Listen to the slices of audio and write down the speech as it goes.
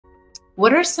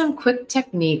What are some quick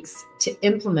techniques to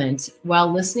implement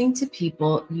while listening to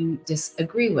people you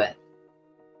disagree with?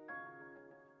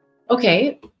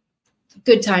 Okay,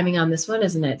 good timing on this one,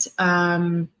 isn't it?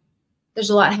 There's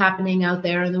a lot happening out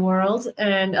there in the world,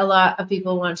 and a lot of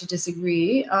people want to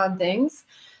disagree on things.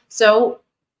 So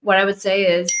what I would say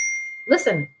is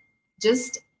listen.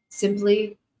 Just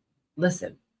simply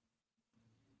listen.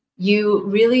 You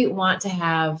really want to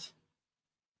have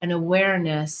an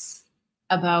awareness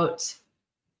about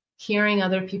hearing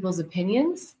other people's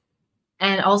opinions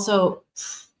and also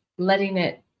letting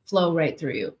it flow right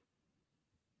through you.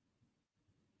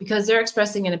 Because they're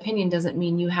expressing an opinion doesn't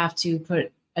mean you have to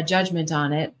put a judgment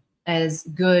on it as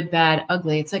good, bad,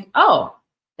 ugly. It's like, oh,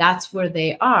 that's where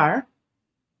they are.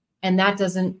 And that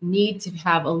doesn't need to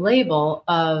have a label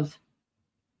of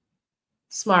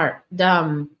smart,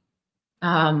 dumb,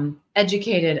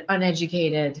 educated,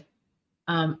 uneducated,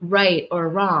 right or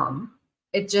wrong.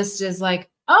 It just is like,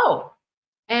 oh,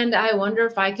 and I wonder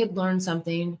if I could learn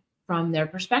something from their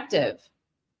perspective.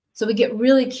 So we get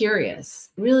really curious,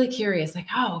 like,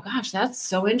 oh gosh, that's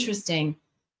so interesting.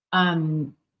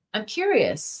 I'm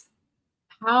curious,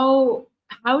 how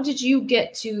did you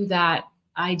get to that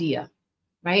idea,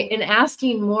 right? And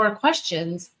asking more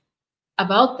questions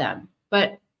about them.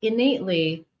 But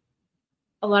innately,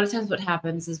 a lot of times what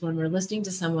happens is when we're listening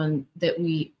to someone that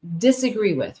we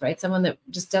disagree with, right? Someone that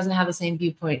just doesn't have the same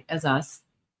viewpoint as us,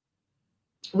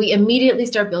 we immediately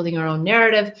start building our own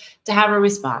narrative to have a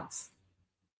response.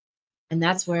 And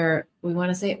that's where we want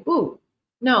to say, ooh,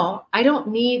 no, I don't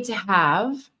need to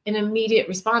have an immediate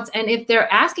response. And if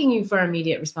they're asking you for an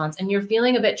immediate response and you're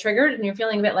feeling a bit triggered and you're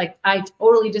feeling a bit like, I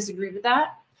totally disagree with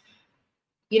that,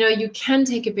 you can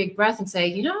take a big breath and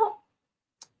say,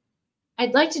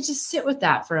 I'd like to just sit with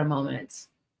that for a moment.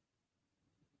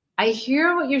 I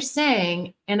hear what you're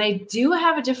saying, and I do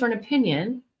have a different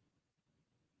opinion,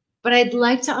 but I'd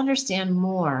like to understand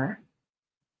more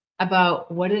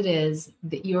about what it is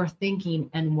that you're thinking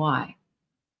and why.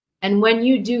 And when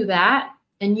you do that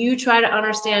and you try to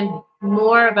understand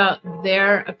more about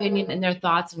their opinion and their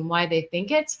thoughts and why they think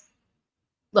it,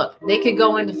 look, they could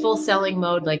go into full selling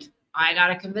mode, like, I got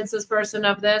to convince this person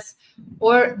of this,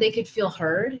 or they could feel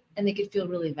heard and they could feel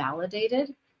really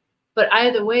validated. But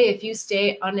either way, if you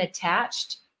stay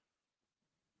unattached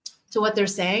to what they're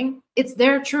saying, it's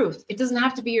their truth. It doesn't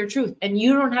have to be your truth. And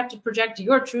you don't have to project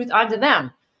your truth onto them,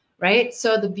 right?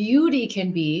 So the beauty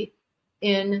can be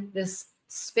in this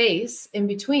space in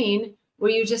between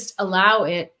where you just allow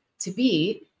it to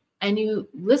be and you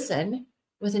listen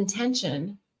with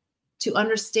intention to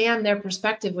understand their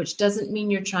perspective, which doesn't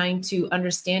mean you're trying to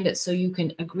understand it so you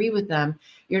can agree with them.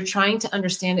 You're trying to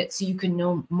understand it so you can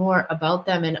know more about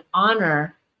them and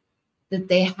honor that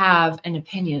they have an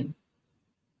opinion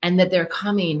and that they're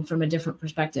coming from a different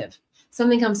perspective.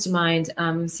 Something comes to mind.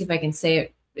 See if I can say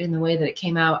it in the way that it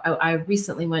came out. I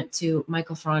recently went to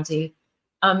Michael Franti.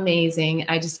 Amazing.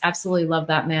 I just absolutely love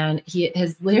that man.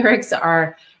 His lyrics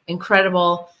are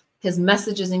incredible. His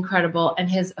message is incredible, and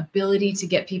his ability to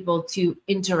get people to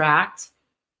interact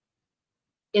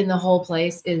in the whole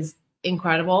place is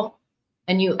incredible.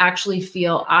 And you actually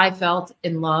I felt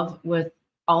in love with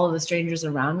all of the strangers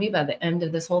around me by the end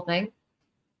of this whole thing.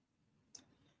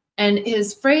 And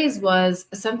his phrase was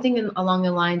something along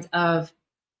the lines of,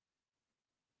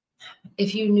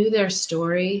 if you knew their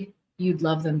story, you'd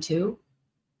love them too.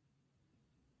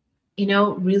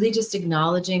 Really just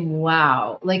acknowledging,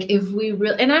 wow, like if we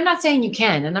really, and I'm not saying you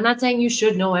can, and I'm not saying you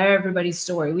should know everybody's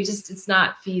story. It's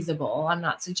not feasible. I'm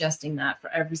not suggesting that for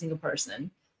every single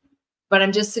person, but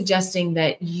I'm just suggesting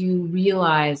that you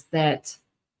realize that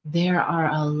there are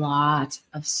a lot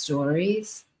of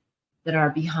stories that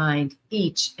are behind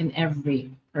each and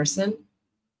every person.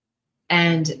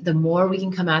 And the more we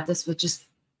can come at this with just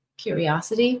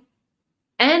curiosity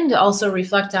and also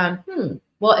reflect on,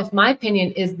 well, if my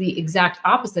opinion is the exact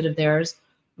opposite of theirs,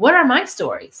 what are my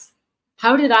stories?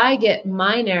 How did I get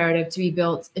my narrative to be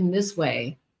built in this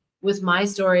way with my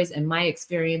stories and my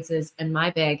experiences and my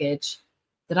baggage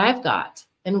that I've got?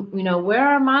 And, where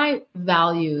are my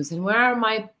values and where are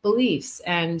my beliefs?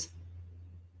 And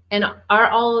are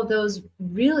all of those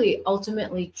really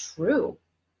ultimately true?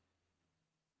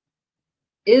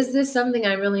 Is this something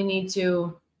I really need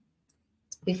to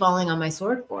be falling on my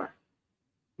sword for?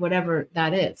 Whatever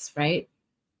that is, right?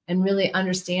 And really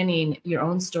understanding your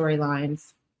own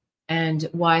storylines and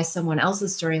why someone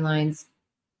else's storylines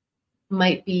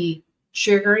might be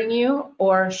triggering you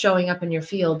or showing up in your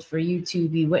field for you to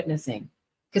be witnessing.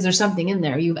 Because there's something in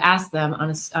there. You've asked them on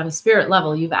a spirit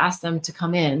level, you've asked them to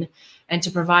come in and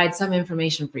to provide some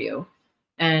information for you.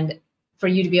 And for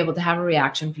you to be able to have a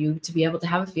reaction, for you to be able to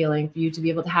have a feeling, for you to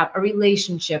be able to have a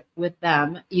relationship with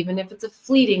them, even if it's a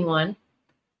fleeting one.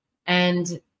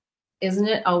 And isn't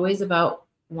it always about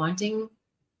wanting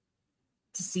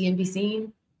to see and be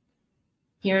seen,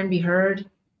 hear and be heard,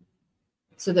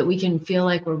 so that we can feel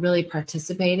like we're really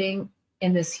participating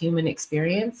in this human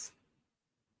experience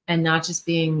and not just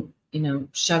being,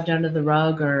 shoved under the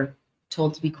rug or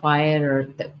told to be quiet, or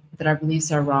that our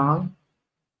beliefs are wrong?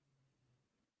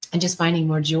 And just finding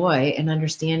more joy and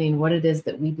understanding what it is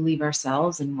that we believe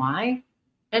ourselves and why.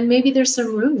 And maybe there's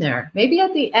some room there. Maybe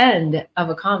at the end of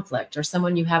a conflict or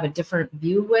someone you have a different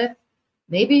view with,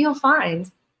 maybe you'll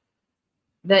find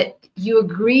that you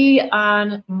agree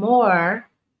on more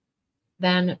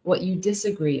than what you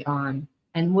disagree on.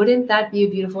 And wouldn't that be a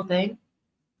beautiful thing?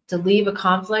 To leave a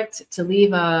conflict, to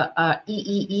leave a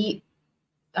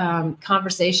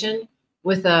conversation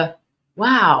with a,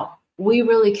 wow, we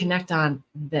really connect on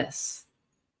this.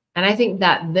 And I think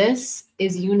that this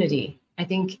is unity. I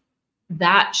think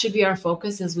that should be our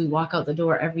focus as we walk out the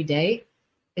door every day,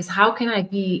 is how can I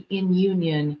be in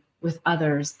union with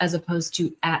others as opposed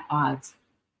to at odds?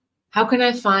 How can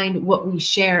I find what we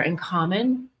share in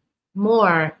common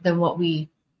more than what we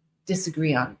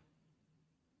disagree on?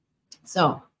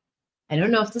 So I don't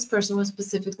know if this person was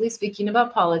specifically speaking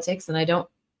about politics, and I don't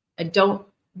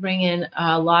bring in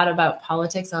a lot about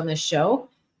politics on this show,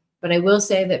 but I will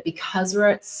say that because we're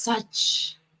at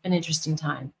such an interesting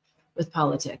time with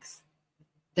politics,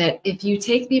 that if you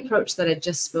take the approach that I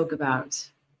just spoke about,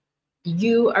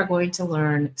 you are going to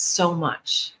learn so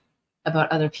much about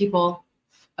other people,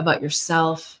 about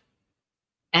yourself.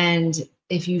 And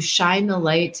if you shine the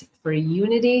light for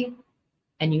unity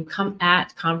and you come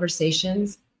at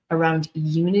conversations around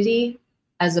unity,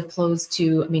 as opposed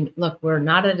to, look, we're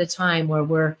not at a time where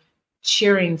we're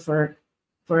cheering for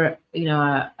a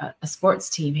sports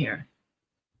team here.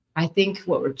 I think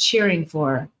what we're cheering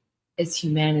for is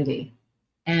humanity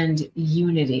and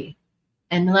unity.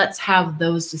 And let's have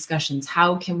those discussions.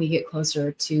 How can we get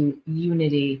closer to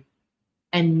unity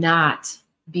and not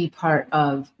be part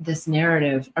of this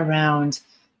narrative around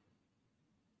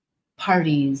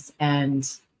parties? And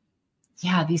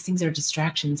yeah, these things are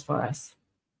distractions for us.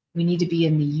 We need to be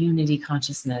in the unity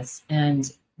consciousness and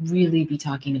really be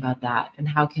talking about that. And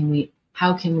how can we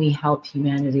help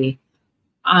humanity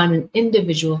on an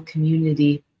individual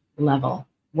community level?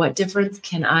 What difference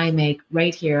can I make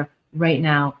right here, right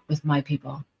now with my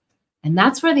people? And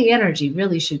that's where the energy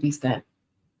really should be spent.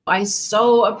 I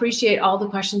so appreciate all the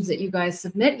questions that you guys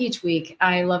submit each week.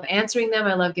 I love answering them.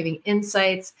 I love giving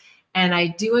insights. And I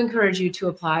do encourage you to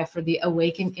apply for the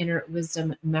Awaken Inner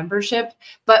Wisdom membership.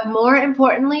 But more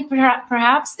importantly,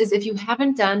 perhaps, is if you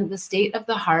haven't done the State of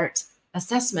the Heart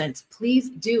assessment, please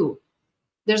do.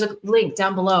 There's a link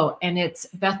down below, and it's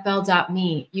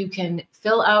bethbell.me. You can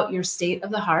fill out your State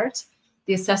of the Heart.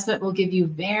 The assessment will give you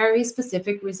very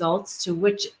specific results to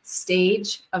which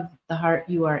stage of the heart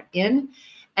you are in.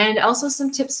 And also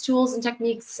some tips, tools, and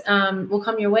techniques will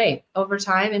come your way over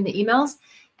time in the emails.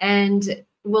 And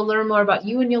we'll learn more about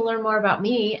you, and you'll learn more about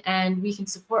me, and we can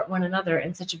support one another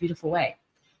in such a beautiful way.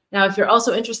 Now, if you're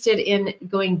also interested in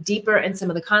going deeper in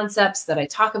some of the concepts that I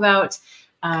talk about,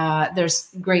 there's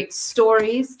great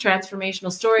stories,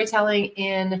 transformational storytelling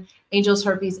in angels,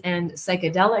 herpes, and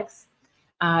psychedelics.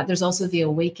 There's also the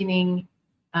Awakening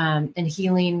and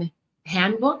Healing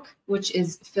Handbook, which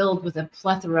is filled with a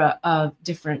plethora of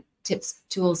different tips,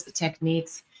 tools,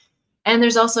 techniques. And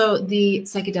there's also the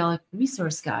Psychedelic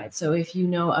Resource Guide. So if you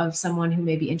know of someone who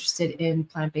may be interested in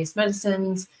plant-based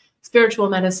medicines, spiritual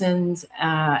medicines,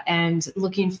 and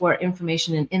looking for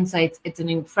information and insights, it's an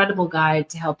incredible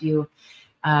guide to help you,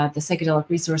 the Psychedelic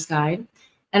Resource Guide.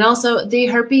 And also the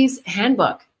Herpes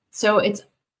Handbook. So it's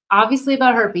obviously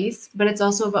about herpes, but it's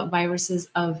also about viruses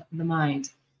of the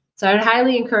mind. So I would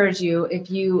highly encourage you,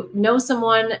 if you know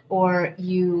someone or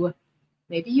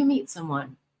maybe you meet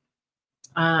someone,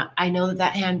 I know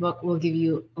that handbook will give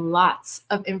you lots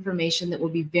of information that will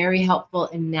be very helpful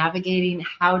in navigating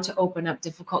how to open up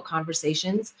difficult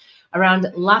conversations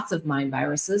around lots of mind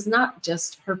viruses, not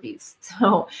just herpes.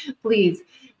 So please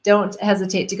don't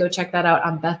hesitate to go check that out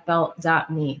on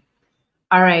bethbell.me.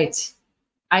 All right.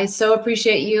 I so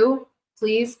appreciate you.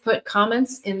 Please put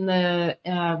comments in the,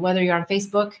 whether you're on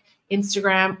Facebook,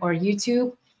 Instagram, or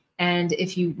YouTube. And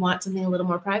if you want something a little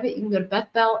more private, you can go to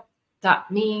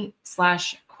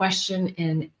bethbell.me/question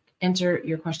and enter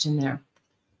your question there.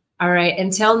 All right.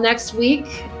 Until next week,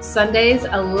 Sundays,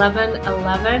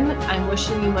 11/11, I'm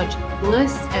wishing you much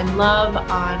bliss and love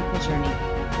on the journey.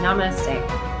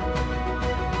 Namaste.